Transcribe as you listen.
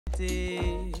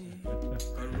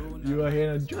You are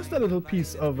hearing just a little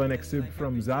piece of an excerpt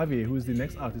from Xavier, who is the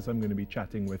next artist I'm going to be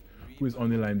chatting with, who is on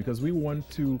the line, because we want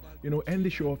to, end the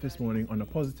show off this morning on a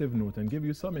positive note and give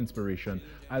you some inspiration,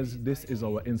 as this is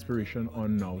our Inspiration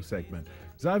on Now segment.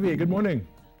 Xavier, good morning.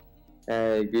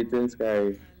 Hey, greetings,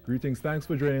 guys. Greetings. Thanks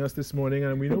for joining us this morning.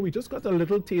 And we know we just got a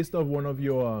little taste of one of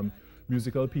your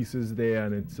musical pieces there,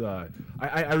 and it's I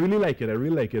really like it. I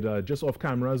really like it. Just off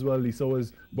camera as well, Lisa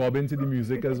was bobbing to the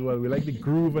music as well. We like the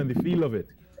groove and the feel of it.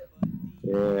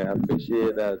 Yeah, I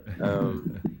appreciate that.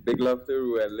 Big love to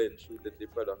Ruel Lynch, who did the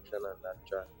production on that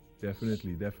track.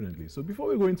 Definitely, definitely. So before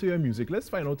we go into your music, let's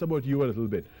find out about you a little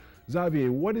bit.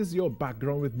 Xavier, what is your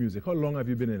background with music? How long have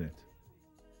you been in it?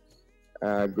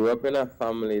 I grew up in a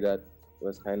family that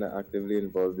was kind of actively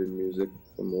involved in music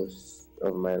for most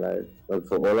of my life. Well,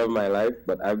 for all of my life,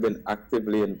 but I've been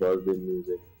actively involved in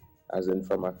music, as in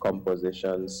from a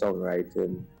composition,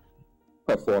 songwriting,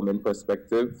 performing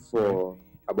perspective for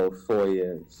about 4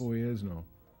 years. 4 years now.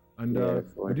 And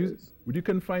would you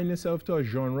confine yourself to a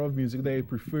genre of music that you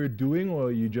prefer doing,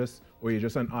 or you're just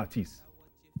an artist?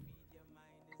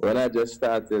 When I just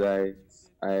started,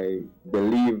 I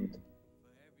believed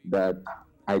that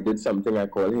I did something I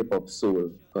call hip hop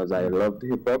soul, because I loved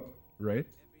hip hop. Right.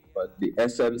 But the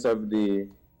essence of the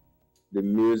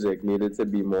music needed to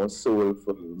be more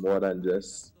soulful, more than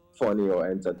just funny or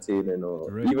entertaining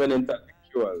or even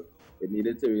intellectual. It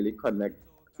needed to really connect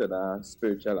to the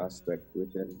spiritual aspect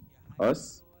within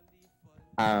us,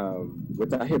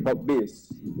 with a hip hop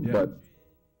base. Yeah. But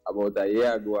about a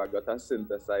year ago, I got a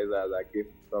synthesizer as a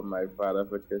gift from my father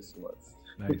for Christmas.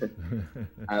 Nice.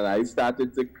 And I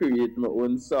started to create my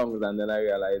own songs, and then I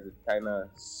realized it kind of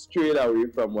strayed away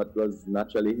from what was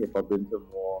naturally hip hop into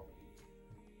more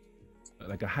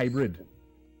like a hybrid.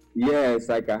 Yeah, it's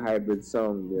like a hybrid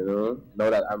song, now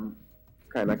that I'm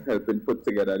kind of helping put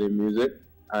together the music.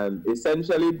 And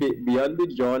essentially, beyond the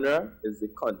genre is the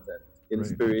content,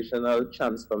 inspirational,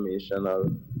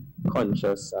 transformational,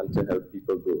 conscious, and to help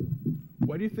people grow.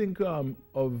 What do you think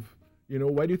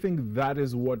why do you think that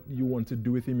is what you want to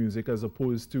do with your music, as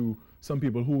opposed to some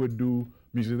people who would do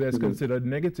music that's considered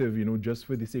negative, just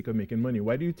for the sake of making money?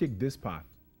 Why do you take this path?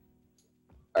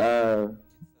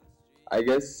 I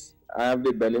guess I have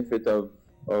the benefit of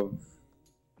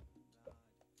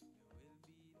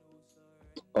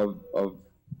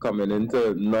coming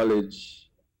into knowledge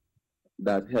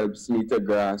that helps me to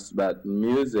grasp that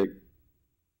music.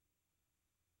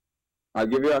 I'll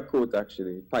give you a quote,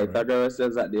 actually. Pythagoras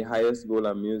says that the highest goal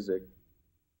of music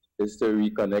is to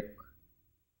reconnect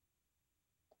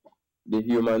the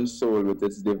human soul with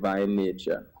its divine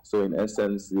nature. So in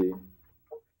essence, the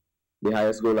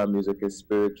highest goal of music is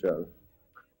spiritual.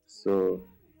 So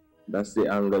that's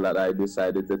the angle that I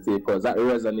decided to take, because that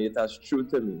resonates as true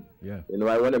to me. Yeah.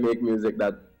 I want to make music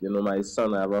that, my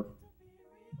son, I have a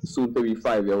soon to be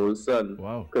 5-year-old son,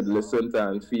 could listen to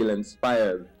and feel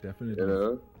inspired.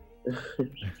 Definitely.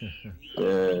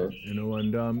 Yeah. And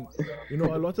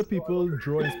a lot of people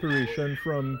draw inspiration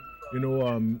from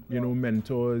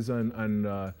mentors and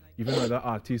even other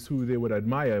artists who they would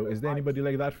admire. Is there anybody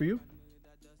like that for you?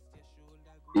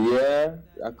 Yeah,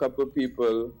 a couple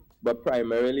people, but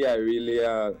primarily I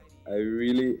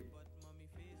really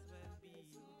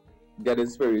get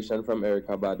inspiration from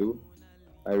Erykah Badu.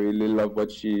 I really love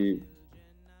what she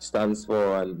stands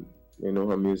for, and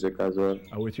her music as well.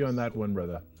 I'm with you on that one,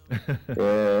 brother.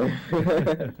 Yeah.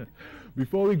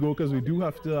 Before we go, because we do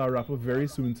have to wrap up very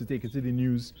soon to take it to the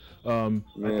news at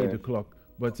 8 o'clock.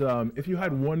 But if you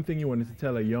had one thing you wanted to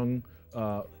tell a young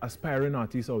aspiring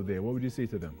artist out there, what would you say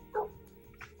to them?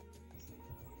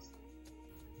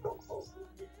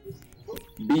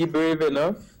 Be brave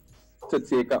enough to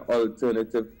take an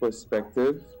alternative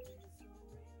perspective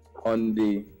on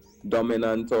the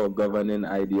dominant or governing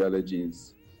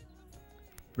ideologies.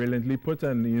 Brilliantly put,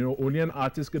 and only an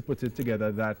artist could put it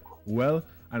together that well.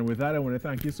 And with that, I want to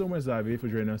thank you so much, Xavier, for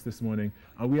joining us this morning.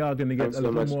 And we are going to get a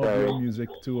little more of your music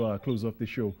to close off the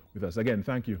show with us. Again,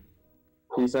 thank you.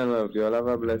 Peace and love. You all have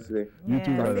a blessed day. You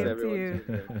too, brother. Same to you.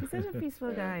 He's such a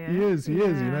peaceful guy. He is.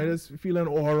 I just feel an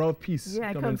aura of peace coming from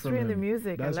him. Yeah, it comes through in the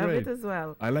music. That's I love it as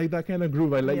well. I like that kind of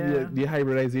groove. I like the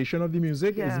hybridization of the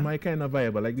music. Is my kind of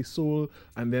vibe. I like the soul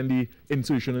and then the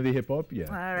intuition of the hip hop. Yeah.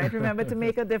 All right. Remember to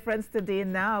make a difference today.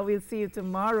 Now we'll see you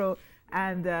tomorrow,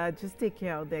 and just take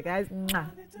care out there, guys.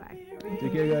 Mwah. Bye.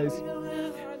 Take care, guys.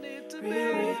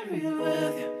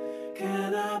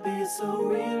 Can I be so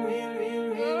real?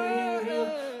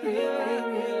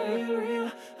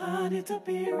 I need to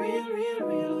be real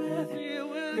with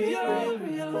you. Real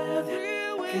with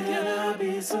you. Can I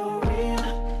be so real?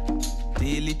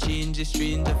 Daily changes,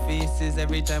 stranger faces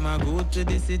every time I go to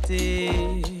the city.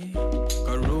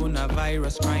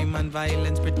 Coronavirus, crime and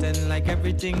violence, pretend like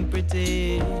everything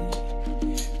pretty.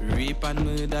 Rape and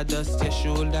murder, dust your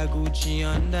shoulder, Gucci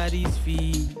under these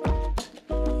feet.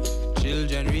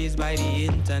 Children raised by the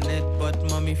internet, but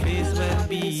mommy face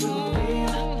well-being.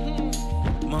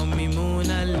 Mommy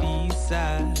Mona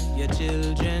Lisa, your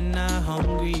children are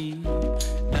hungry.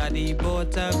 Daddy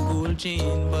bought a gold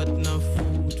chain, but no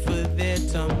food for their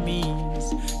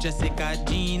tummies. Jessica,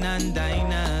 Jean and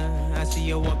Dinah, I see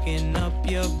you walking up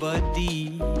your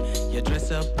body. You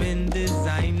dress up in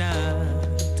designer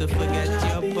to forget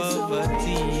your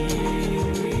poverty.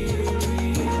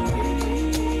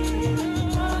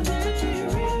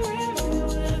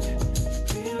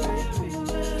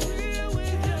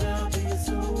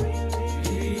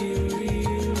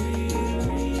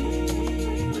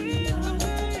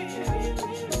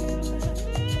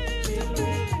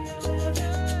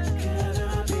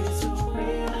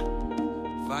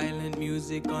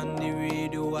 Music on the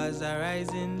radio as I rise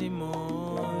in the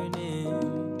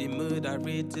morning. The murder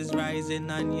rate is rising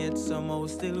and yet somehow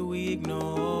still we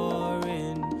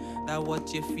ignoring that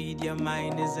what you feed your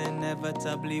mind is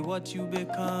inevitably what you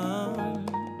become.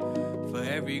 For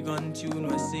every gun tune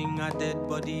we sing, a dead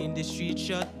body in the street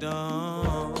shut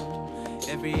down.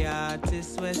 Every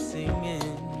artist we're singing